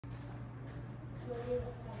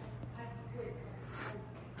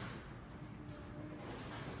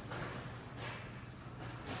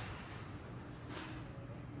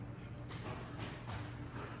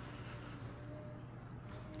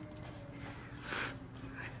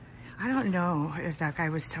I don't know if that guy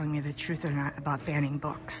was telling me the truth or not about banning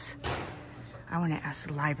books. I want to ask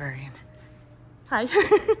the librarian. Hi. You're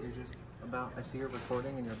just about, I see you're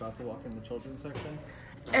recording and you're about to walk in the children's section.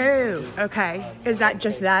 Oh, okay. Is that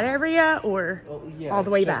just that area or all the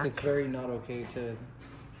way back? It's very not okay to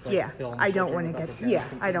film. I don't want to get,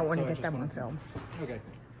 I don't want to get them on film. Okay.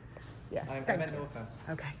 Yeah, I meant no offense.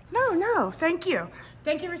 Okay. No, thank you.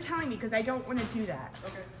 Thank you for telling me because I don't want to do that.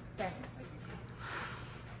 Okay. Thanks.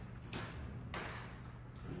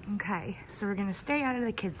 Okay, so we're gonna stay out of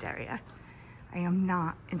the kids area. I am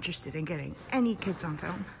not interested in getting any kids on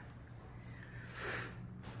film.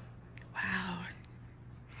 Wow.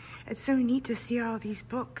 It's so neat to see all these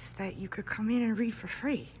books that you could come in and read for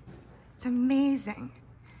free. It's amazing.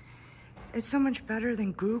 It's so much better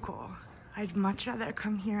than Google. I'd much rather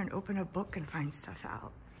come here and open a book and find stuff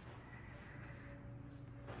out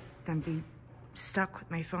than be stuck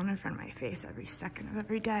with my phone in front of my face every second of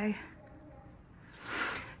every day.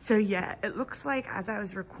 So yeah, it looks like as I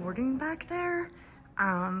was recording back there,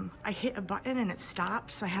 I hit a button and it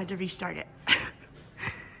stopped, so I had to restart it.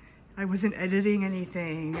 I wasn't editing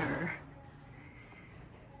anything or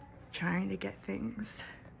trying to get things.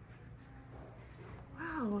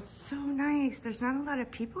 Wow, it's so nice. There's not a lot of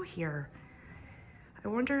people here. I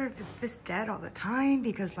wonder if it's this dead all the time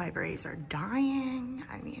because libraries are dying.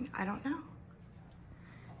 I mean, I don't know.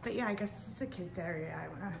 But yeah, I guess this is a kids area. I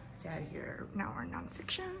want to stay out of here. Now we're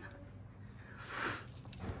nonfiction.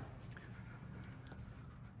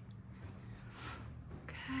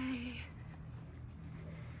 Okay.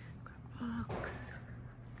 Got books.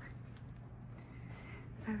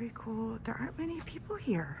 Very cool. There aren't many people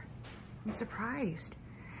here. I'm surprised.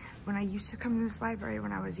 When I used to come to this library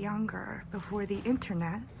when I was younger, before the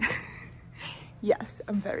internet. Yes,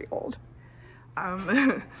 I'm very old.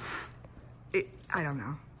 I don't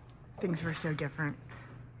know. Things were so different.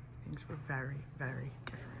 Things were very, very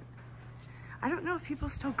different. I don't know if people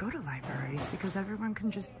still go to libraries because everyone can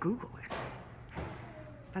just Google it.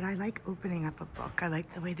 But I like opening up a book. I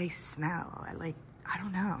like the way they smell. I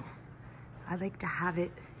don't know. I like to have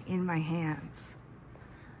it in my hands.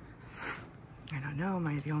 I don't know, am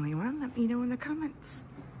I the only one? Let me know in the comments.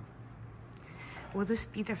 Will this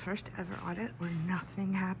be the first ever audit where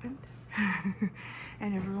nothing happened?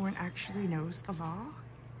 And everyone actually knows the law?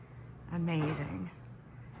 Amazing.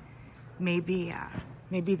 Maybe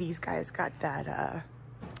these guys got that,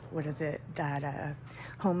 that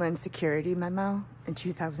Homeland Security memo in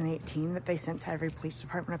 2018 that they sent to every police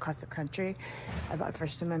department across the country about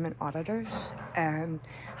First Amendment auditors and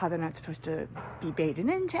how they're not supposed to be baited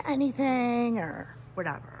into anything or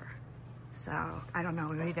whatever. So, I don't know,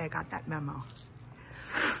 maybe they got that memo.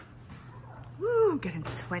 Woo, I'm getting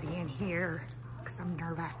sweaty in here because I'm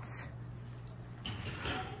nervous.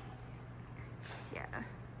 Yeah,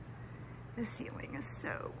 the ceiling is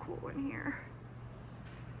so cool in here.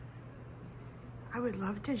 I would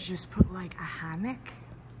love to just put like a hammock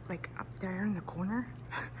like up there in the corner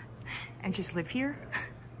and just live here.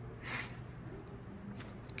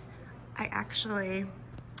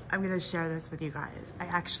 I'm gonna share this with you guys. I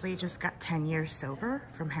actually just got 10 years sober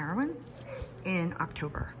from heroin in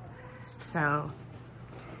October. So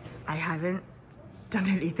I haven't done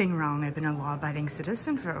anything wrong. I've been a law-abiding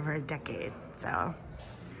citizen for over a decade. So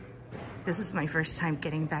this is my first time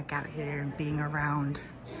getting back out here and being around,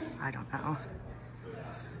 I don't know,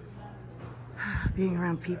 being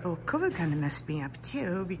around people. COVID kind of messed me up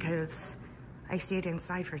too because I stayed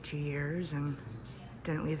inside for 2 years and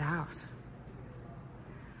didn't leave the house.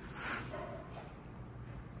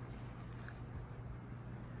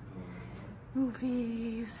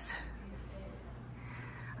 Movies.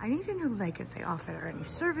 I need to know like if they offer any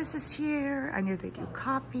services here. I know they do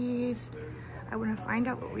copies. I want to find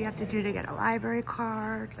out what we have to do to get a library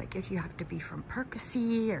card, like if you have to be from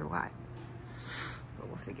Percy or what. But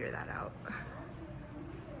we'll figure that out.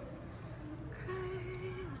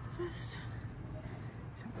 Okay, what's this?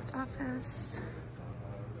 Someone's office.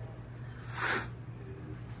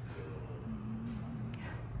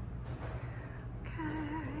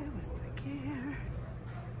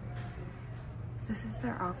 This is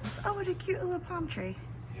their office. Oh, what a cute little palm tree.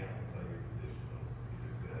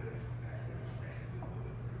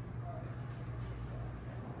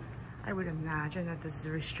 I would imagine that this is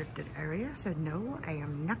a restricted area, so no, I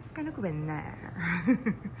am not gonna go in there.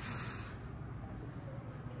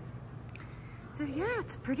 So yeah,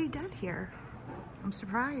 it's pretty dead here. I'm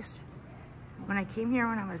surprised. When I came here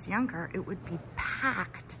when I was younger, it would be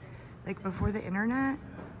packed. Like before the internet,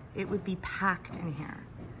 it would be packed in here.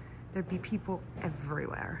 There'd be people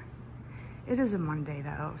everywhere. It is a Monday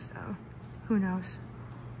though, so who knows?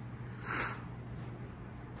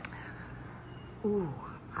 Ooh,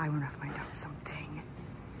 I want to find out something.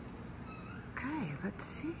 Okay, let's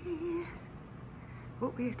see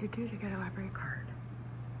what we have to do to get a library card.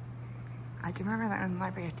 I can remember that in the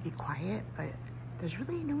library you have to be quiet, but there's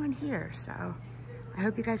really no one here, so I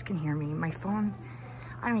hope you guys can hear me. My phone,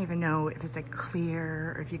 I don't even know if it's like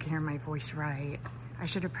clear or if you can hear my voice right. I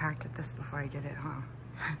should have practiced this before I did it, huh?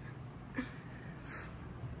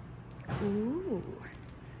 Ooh.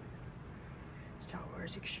 Star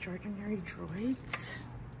Wars Extraordinary Droids.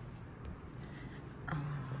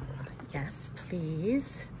 Yes,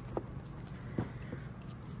 please.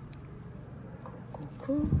 Cool, cool,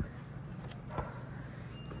 cool.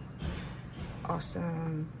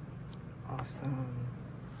 Awesome. Awesome.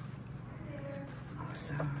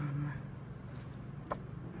 Awesome.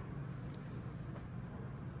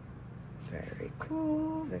 Very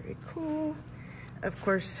cool, very cool. Of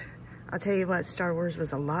course, I'll tell you what, Star Wars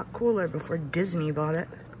was a lot cooler before Disney bought it.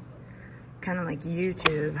 Kind of like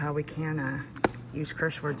YouTube, how we can use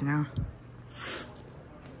curse words now.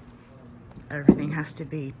 Everything has to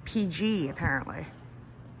be PG, apparently.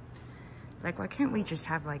 Like, why can't we just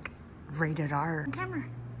have, like, rated R camera?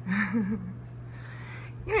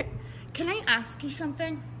 Yeah, can I ask you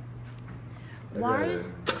something? Why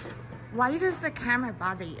does the camera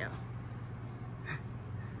bother you?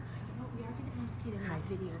 We are going to ask you to not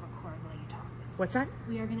video record while you talk with staff. What's that?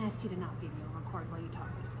 We are going to ask you to not video record while you talk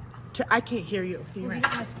with staff. I can't hear you. We're going to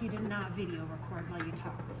ask you to not video record while you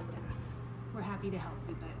talk with staff. We're happy to help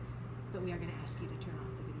you, but we are going to ask you to turn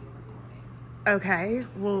off the video recording. Okay,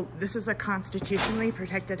 well, this is a constitutionally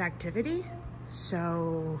protected activity,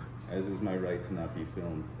 so... As is my right to not be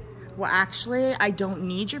filmed. Well, actually, I don't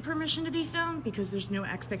need your permission to be filmed because there's no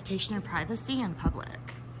expectation of privacy in public.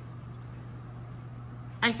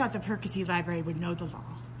 I thought the Percy Library would know the law,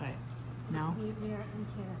 but no. We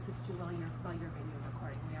can't assist you while you're video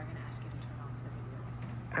recording. We are going to ask you to turn off the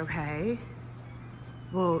video. Okay.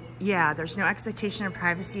 Well, yeah, there's no expectation of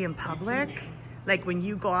privacy in public. Like when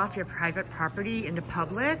you go off your private property into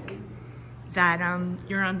public, that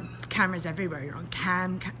you're on cameras everywhere. You're on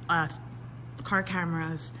car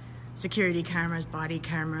cameras, security cameras, body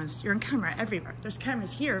cameras. You're on camera everywhere. There's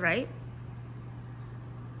cameras here, right?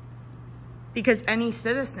 Because any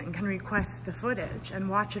citizen can request the footage and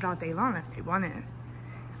watch it all day long if they want it.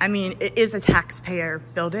 I mean, it is a taxpayer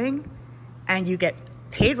building and you get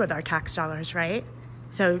paid with our tax dollars, right?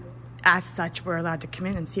 So as such, we're allowed to come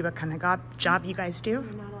in and see what kind of job you guys do. You're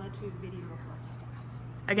not allowed to video record staff.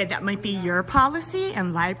 Okay, that might be your policy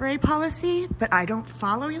and library policy, but I don't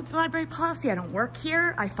follow the library policy. I don't work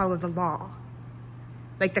here. I follow the law.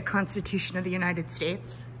 Like the Constitution of the United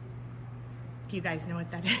States. Do you guys know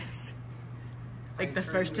what that is? Like the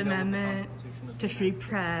First Amendment to free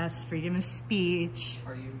press, freedom of speech,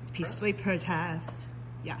 peacefully protest.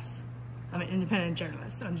 Yes, I'm an independent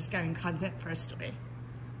journalist, so I'm just getting content for a story.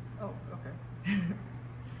 Oh, okay.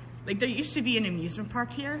 Like there used to be an amusement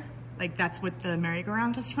park here. Like that's what the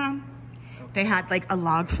merry-go-round is from. They had like a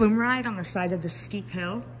log flume ride on the side of the steep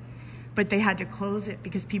hill, but they had to close it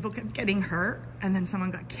because people kept getting hurt and then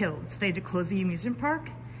someone got killed. So they had to close the amusement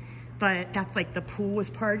park. But that's like the pool was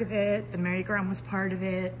part of it, the merry-go-round was part of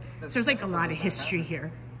it. So there's like a lot of history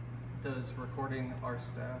here. Does recording our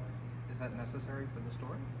staff, is that necessary for the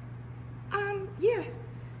story? Yeah.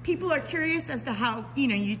 People are curious as to how, you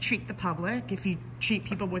know, you treat the public, if you treat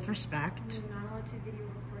people with respect. You're not allowed to video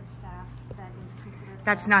record staff. That is considered...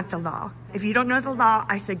 That's not the law. If you don't know the law,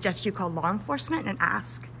 I suggest you call law enforcement and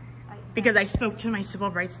ask. Because I spoke to my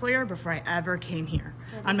civil rights lawyer before I ever came here.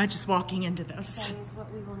 I'm not just walking into this. That is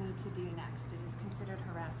what we will need to do next. It is considered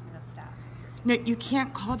harassment of staff. No, you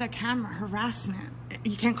can't call the camera harassment.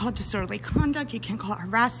 You can't call it disorderly conduct. You can't call it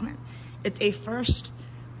harassment. It's a First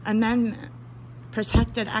Amendment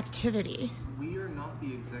protected activity. We are not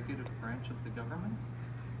the executive branch of the government,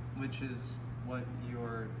 which is what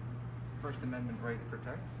your First Amendment right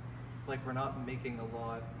protects. Like, we're not making a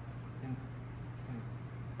law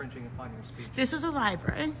infringing upon your speech. This is a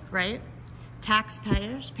library, right?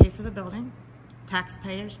 Taxpayers pay for the building.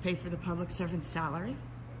 Taxpayers pay for the public servant's salary.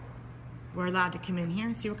 We're allowed to come in here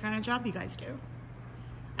and see what kind of job you guys do.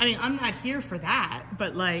 I mean, I'm not here for that,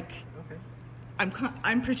 but like, okay.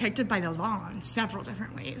 I'm protected by the law in several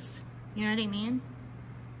different ways. You know what I mean?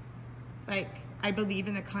 Like, I believe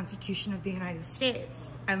in the Constitution of the United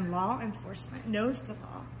States, and law enforcement knows the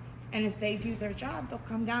law And if they do their job, they'll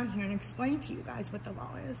come down here and explain to you guys what the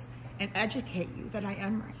law is and educate you that I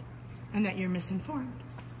am right and that you're misinformed.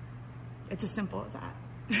 It's as simple as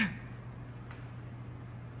that.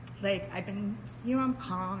 Like, I've been, you know, I'm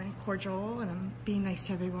calm and cordial and I'm being nice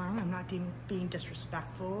to everyone. I'm not being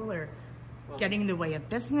disrespectful or getting in the way of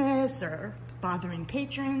business or bothering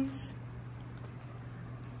patrons.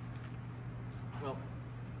 Well,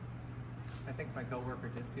 I think my coworker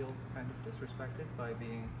did feel kind of disrespected by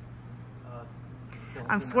being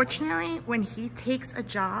Unfortunately, when he takes a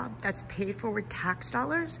job that's paid for with tax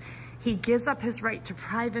dollars, he gives up his right to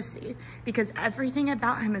privacy because everything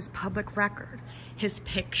about him is public record. His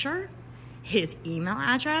picture, his email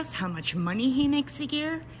address, how much money he makes a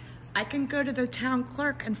year. I can go to the town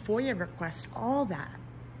clerk and FOIA request all that.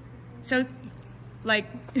 So, like,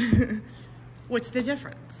 what's the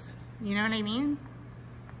difference? You know what I mean?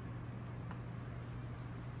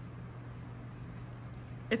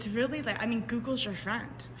 It's really like, I mean, Google's your friend.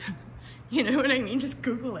 You know what I mean? Just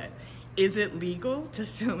Google it. Is it legal to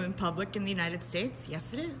film in public in the United States?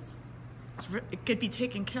 Yes, it is. It could be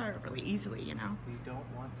taken care of really easily, you know? We don't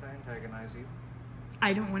want to antagonize you.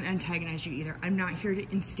 I don't want to antagonize you either. I'm not here to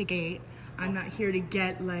instigate. I'm not here to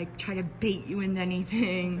get, like, try to bait you into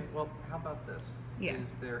anything. Okay, well, how about this? Yeah.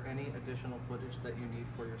 Is there any additional footage that you need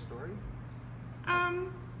for your story?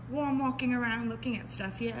 Well, I'm walking around looking at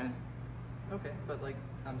stuff, yeah. Okay, but like,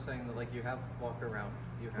 I'm saying that like you have walked around,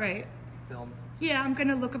 you have Right. filmed. Yeah, I'm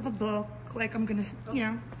gonna look up a book, like I'm gonna, you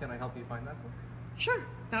know. Can I help you find that book? Sure,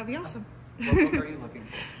 that would be awesome. What book are you looking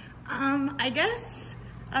for? I guess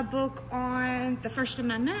a book on the First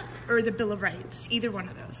Amendment or the Bill of Rights, either one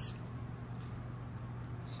of those.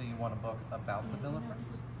 So you want a book about the Bill of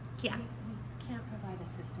Rights? Yeah. We can't provide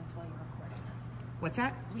assistance while you're recording us. What's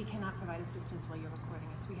that? We cannot provide assistance while you're recording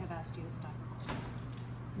us. We have asked you to stop recording us.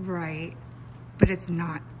 Right, but it's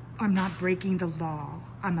not, I'm not breaking the law.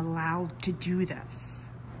 I'm allowed to do this.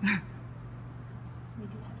 We do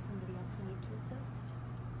have somebody else we need to assist.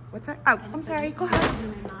 What's that? Oh, I'm sorry, go ahead. You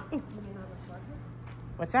may not record her.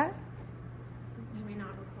 What's that? You may not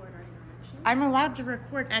record our interaction. I'm allowed to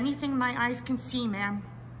record anything my eyes can see, ma'am.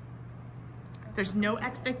 There's no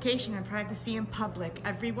expectation of privacy in public.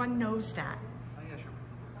 Everyone knows that. Oh yeah, sure.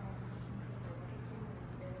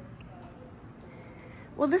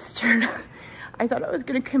 Well, this turned out, I thought I was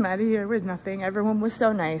gonna come out of here with nothing. Everyone was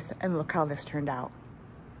so nice, and look how this turned out.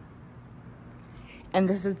 And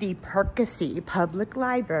this is the Percy Public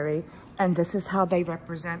Library, and this is how they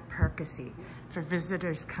represent Percy for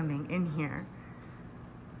visitors coming in here.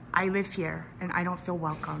 I live here, and I don't feel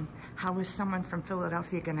welcome. How is someone from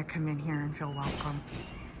Philadelphia gonna come in here and feel welcome?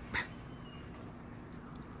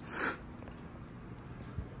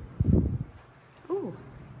 Ooh,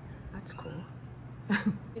 that's cool. Sorry,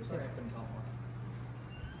 I couldn't tell more.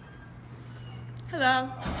 Hello.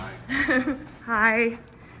 Hi. Hi.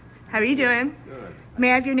 How are you doing? Good.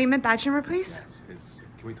 May I have your name and badge number, please?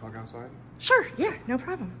 Can we talk outside? Sure, yeah, no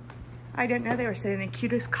problem. I didn't know they were saying the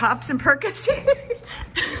cutest cops in Percy.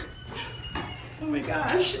 Oh my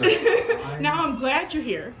gosh. Now I'm glad you're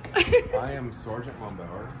here. I am Sergeant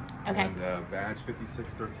Mumbauer. Okay. And badge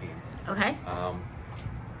 5613. Okay.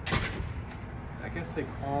 I guess they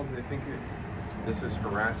called, I think this is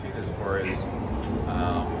harassing as far as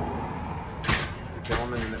the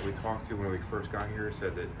gentleman that we talked to when we first got here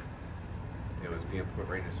said that it was being put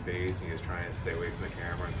right in his face and he was trying to stay away from the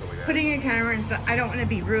camera and stuff like that. Putting a camera and stuff, I don't want to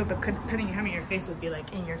be rude, but putting a camera in your face would be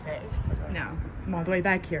like in your face. Okay. No, I'm all the way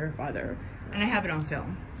back here, Father. And I have it on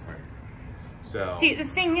film. Right. So, See, the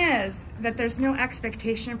thing is that there's no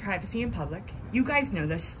expectation of privacy in public. You guys know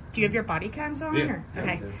this. Do you have your body cams on? yeah, Or? yeah,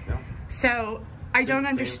 Okay. yeah. So I don't Same for us.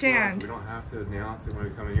 understand. We don't have to announce it when we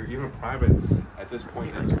come in here. Even private, at this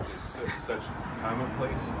point, it's such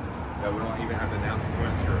commonplace that we don't even have to announce it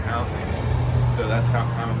when it's your house anymore. So that's how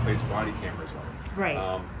commonplace body cameras are. Right.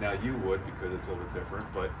 Now you would because it's a little bit different,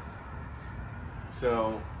 but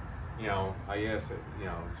so, you know, I asked it, you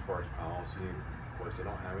know, as far as policy, of course, I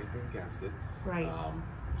don't have anything against it. Right.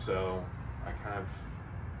 So I kind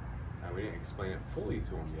of, we didn't explain it fully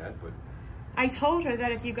to him yet, but I told her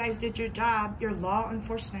that if you guys did your job, your law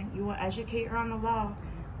enforcement, you will educate her on the law.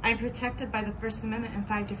 I'm protected by the First Amendment in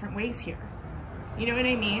 5 different ways here. You know what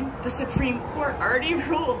I mean? The Supreme Court already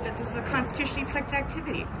ruled that this is a constitutionally protected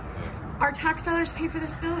activity. Our tax dollars pay for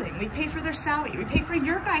this building. We pay for their salary. We pay for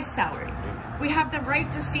your guys' salary. We have the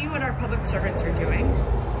right to see what our public servants are doing.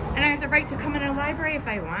 And I have the right to come in a library if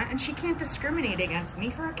I want, and she can't discriminate against me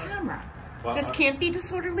for a camera. Well, This can't be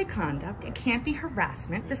disorderly conduct. It can't be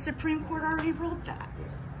harassment. The Supreme Court already ruled that.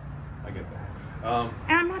 yeah, I get that.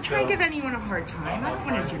 And I'm not trying to give anyone a hard time. I don't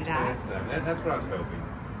want to do that. That's what I was hoping.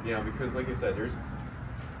 You know, because like I said, there's,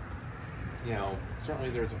 you know, certainly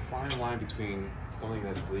there's a fine line between something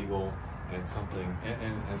that's legal and something,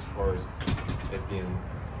 and as far as it being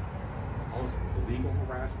almost legal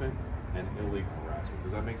harassment and illegal harassment.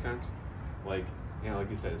 Does that make sense? Like, you know, like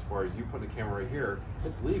you said, as far as you putting the camera right here,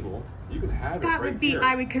 it's legal. You can have it That right would be, here.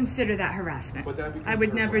 I would consider that harassment. But that'd be I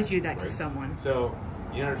would never harassment, do that to right? someone. So,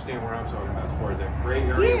 you understand where I'm talking about as far as that gray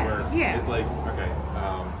area where it's like, okay,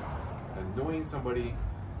 annoying somebody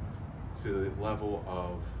to the level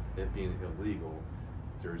of it being illegal,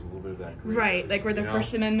 there's a little bit of that gray Right, area, like where the you know?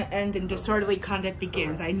 First Amendment ends and disorderly conduct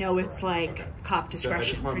begins. Correct. I know it's like Okay. cop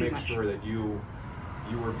discretion, So I pretty just much. want to make sure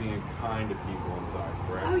that you were being kind to people inside,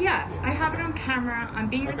 correct? Oh yes, Yeah. I have it on camera. I'm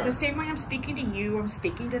being Okay. the same way I'm speaking to you, I'm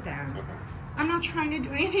speaking to them. Okay. I'm not trying to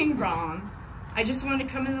do anything wrong. I just want to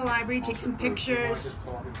come in the library, take some pictures. Just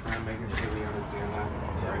talking to them, making sure they understand that,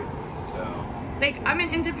 right? So, Like, I'm an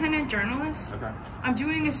independent journalist. okay. I'm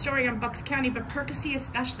doing a story on Bucks County, but Percy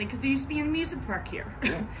especially, because there used to be an amusement park here.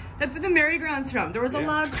 Yeah. That's where the merry-go-round's from. There was a Yeah.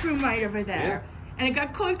 log flume right over there. Yeah. And it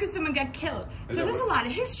got closed because someone got killed. Is So that there's a what- lot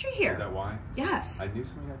of history here. Is that why? Yes. I knew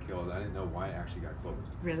somebody got killed. I didn't know why it actually got closed.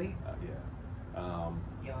 Really? Yeah.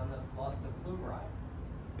 Yeah, on the flume ride.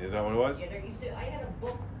 Is that what it was? Yeah, there used to. I had a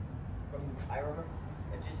book from. I remember.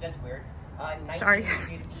 That's weird. Sorry.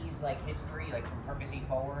 1950s like history, like from Percy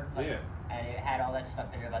forward. Like, Yeah. And it had all that stuff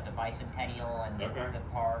in there about the bicentennial and the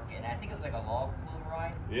park, and I think it was like a log flume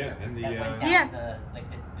ride. Yeah, and the That went down Yeah. the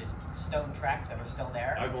stone tracks that are still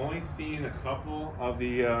there. I've only seen a couple of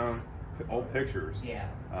the old pictures. Yeah.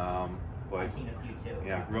 But I've seen a few too.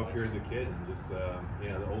 yeah, I grew up here as a kid, and just you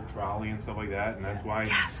know, the old trolley and stuff like that, and that's why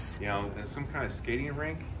you know, there's some kind of skating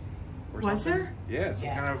rink or Was something. there? Yeah, some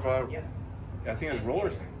kind of Yep. I think it was roller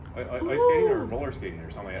ice skating or roller skating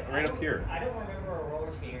or something like that, right up here. I don't remember a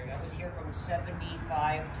roller skater. I was here from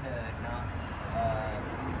 75 to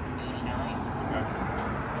 89. Okay.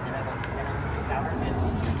 And then I went to Southerton.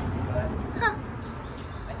 But Huh.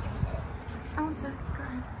 I think so. I want to go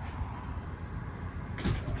ahead.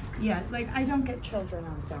 Yeah, like I don't get children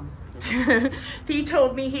on film. He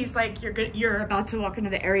told me, he's like, you're about to walk into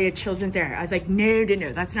the area, children's area. I was like, no,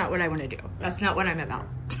 that's not what I want to do. That's not what I'm about.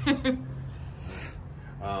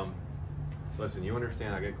 Listen, you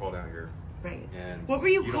understand I get called out here. Right. And What were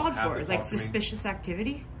you don't called have for? to Like talk to me. suspicious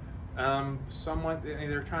activity? Somewhat.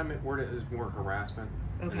 They're trying to word it as more harassment.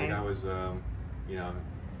 Okay. I think I was, you know,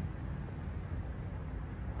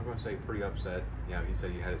 I'm going to say pretty upset. You know, he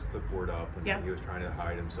said he had his clipboard up and Yep. he was trying to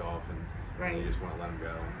hide himself, and Right. you just want to let him go.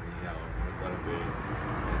 And, you know, let him be.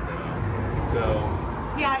 And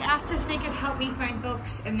so, Yeah, I asked if they could help me find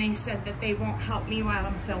books, and they said that they won't help me while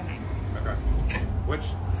I'm filming. okay. Which,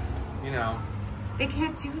 you know. They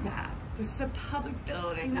can't do that. This is a public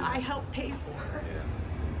building that I help pay for.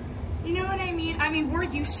 Yeah. You know what I mean? I mean, we're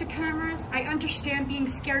used to cameras. I understand being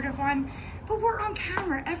scared of one, but we're on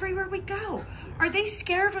camera everywhere we go. Are they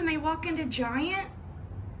scared when they walk into Giant?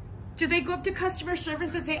 Do they go up to customer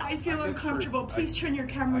service and say, I feel I guess uncomfortable, please turn your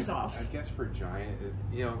cameras off? I guess for Giant,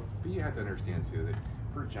 you know, but you have to understand too that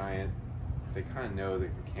for Giant, they kind of know that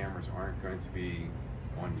the cameras aren't going to be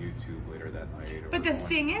on YouTube later that night. But the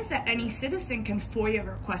thing is that any citizen can FOIA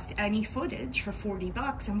request any footage for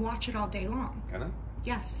 $40 and watch it all day long. Can I?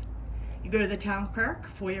 Yes. You go to the town clerk,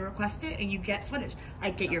 FOIA request it, and you get footage.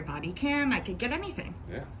 I get your body cam, I could get anything.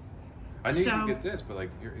 Yeah. I knew you So- could get this, but like,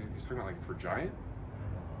 you're talking about like for Giant?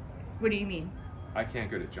 What do you mean? I can't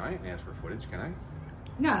go to Giant and ask for footage, can I?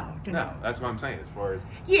 No. No, that's what I'm saying as far as...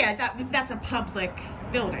 Yeah, that's a public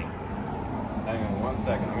building. Hang on 1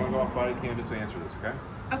 second. I'm going to go off body cam just to answer this, okay?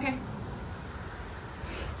 Okay.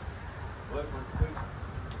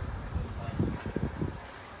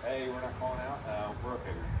 Hey, we're not calling out? No, we're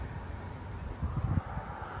okay.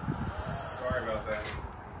 Sorry about that.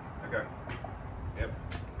 Okay. Yep.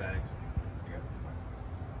 Thanks. You good?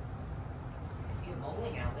 I see a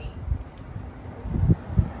bowling alley.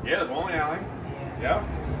 Yeah, the bowling alley. Yeah.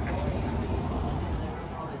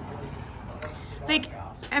 Yep. Like,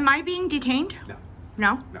 am I being detained? No.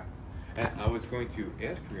 No? No. And I was going to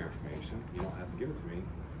ask for your information. You don't have to give it to me,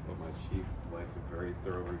 but my chief likes a very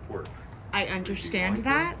thorough report. I understand Would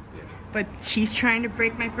you that, like it? Yeah. but she's trying to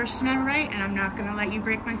break my First Amendment right, and I'm not going to let you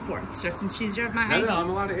break my Fourth. So since she's my ID, No, I'm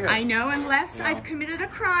allowed to ask. I know unless You know? I've committed a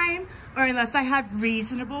crime, or unless I have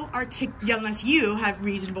unless you have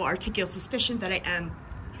reasonable articulable suspicion that I am,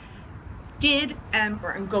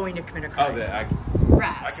 or am going to commit a crime. Oh, that I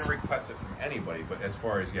Ras. can request it from anybody, but as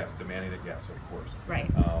far as, yes, demanding it, yes, of course. Right.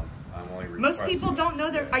 I'm only Most requesting people don't know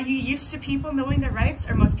their. yeah. Are you used to people knowing their rights,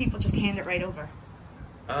 or most people just hand it right over?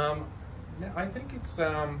 No, I think it's,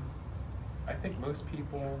 I think most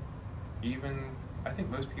people, even I think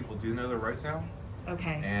most people do know their rights now.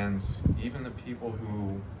 Okay. And even the people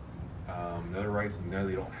who know their rights and know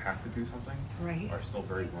they don't have to do something are still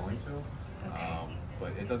very willing to. Okay.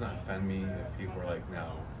 But it doesn't offend me if people are like,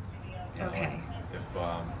 no. You know, Okay.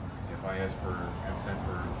 If I ask for consent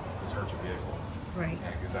for the search of vehicle, Right.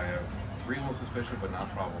 because I have reasonable suspicion but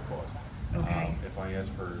not probable cause. Okay. If I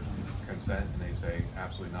ask for consent and they say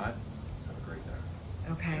absolutely not, have a great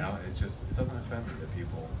day. Okay. You know, it doesn't offend me that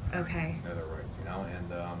people know their rights. You know, and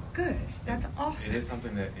good. That's awesome. It is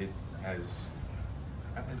something that it has.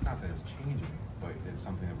 It's not that it's changing, but it's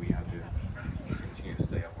something that we have to continue to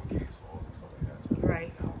stay up on case laws and stuff like that. So,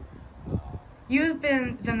 Right. You know, You've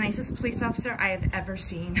been the nicest police officer I have ever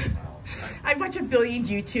seen. I watch a billion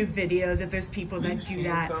YouTube videos of those people that do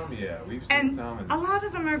that. Some, yeah, we've seen And some. a lot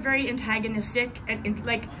of them are very antagonistic and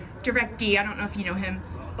like Direct D, I don't know if you know him,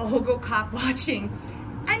 but he'll go cop watching.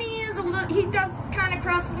 And he does kind of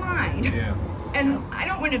cross the line. Yeah. And I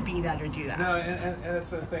don't want to be that or do that. No, and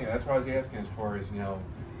that's the thing. That's why I was asking as far as, you know,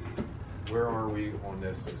 where are we on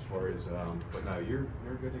this as far as, but no, you're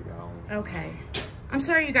good to go. Okay. I'm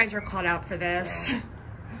sorry you guys were called out for this.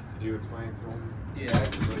 Did you explain to them? Yeah,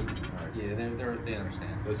 actually. Right. Yeah, they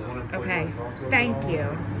understand. Does one employee Okay. want to talk to us Thank at all? you.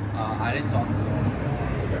 I didn't talk to them.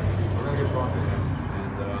 Okay. We're going to go talk to him.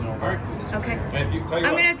 And, all right. Okay. And if you, tell you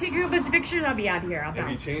I'm what, going to take a couple of pictures. I'll be out of here. I'll if you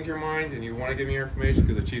bounce. change your mind and you want to give me your information,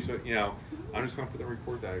 because the chief's, you know, I'm just going to put the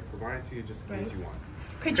report that I provided to you just in case you want.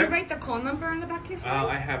 Could you write the call number on the back of your phone?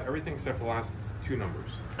 I have everything except for the last 2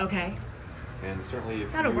 numbers. Okay. And certainly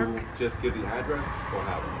if That'll you work. just give the address, we'll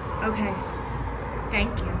have it. Okay.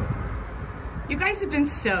 Thank you. You guys have been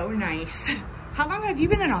so nice. How long have you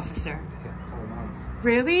been an officer? Yeah, a couple months.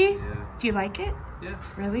 Really? Yeah. Do you like it? Yeah.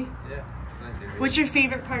 Really? Yeah. It's nice area. What's your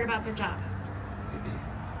favorite part about the job? Maybe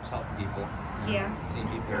just helping people. Yeah. Seeing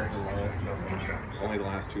people at the lowest. Only the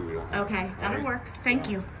last 2 we don't have. Okay, that'll All right. work.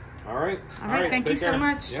 Thank you. All right. All right, thank you take so care.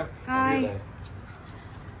 much. Yep. Bye.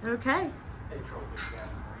 Okay.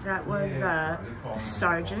 That was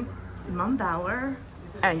Sergeant Mumbauer,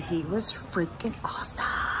 and he was freaking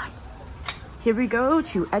awesome. Here we go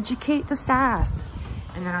to educate the staff,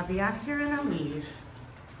 and then I'll be out here and I'll leave.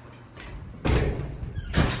 Okay,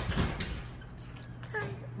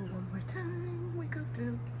 one more time, we go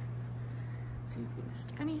through, see if we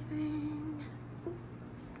missed anything. Ooh.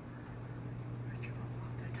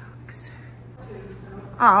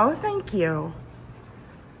 Oh, thank you.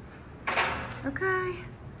 Okay,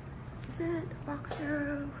 this is it, walk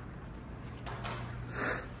through.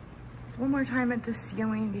 One more time at the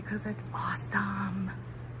ceiling because it's awesome.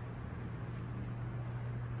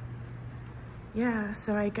 Yeah,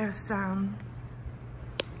 so I guess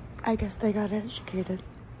they got educated.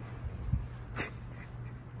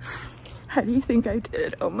 How do you think I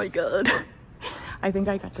did? Oh my God. I think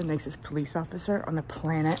I got the nicest police officer on the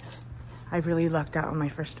planet. I really lucked out on my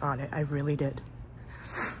first audit. I really did.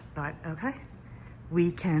 But okay,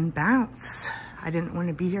 we can bounce. I didn't want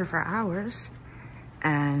to be here for hours.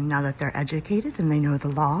 And now that they're educated and they know the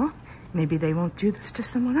law, maybe they won't do this to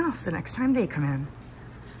someone else the next time they come in.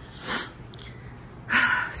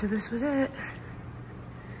 So this was it.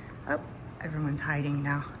 Oh, everyone's hiding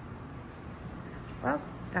now. Well,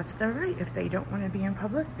 that's their right. If they don't want to be in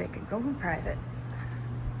public, they can go in private.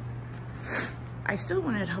 I still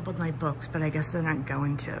wanted help with my books, but I guess they're not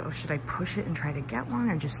going to. Should I push it and try to get one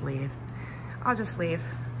or just leave? I'll just leave.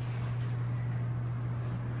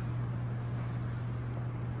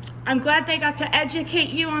 I'm glad they got to educate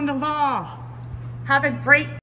you on the law. Have a great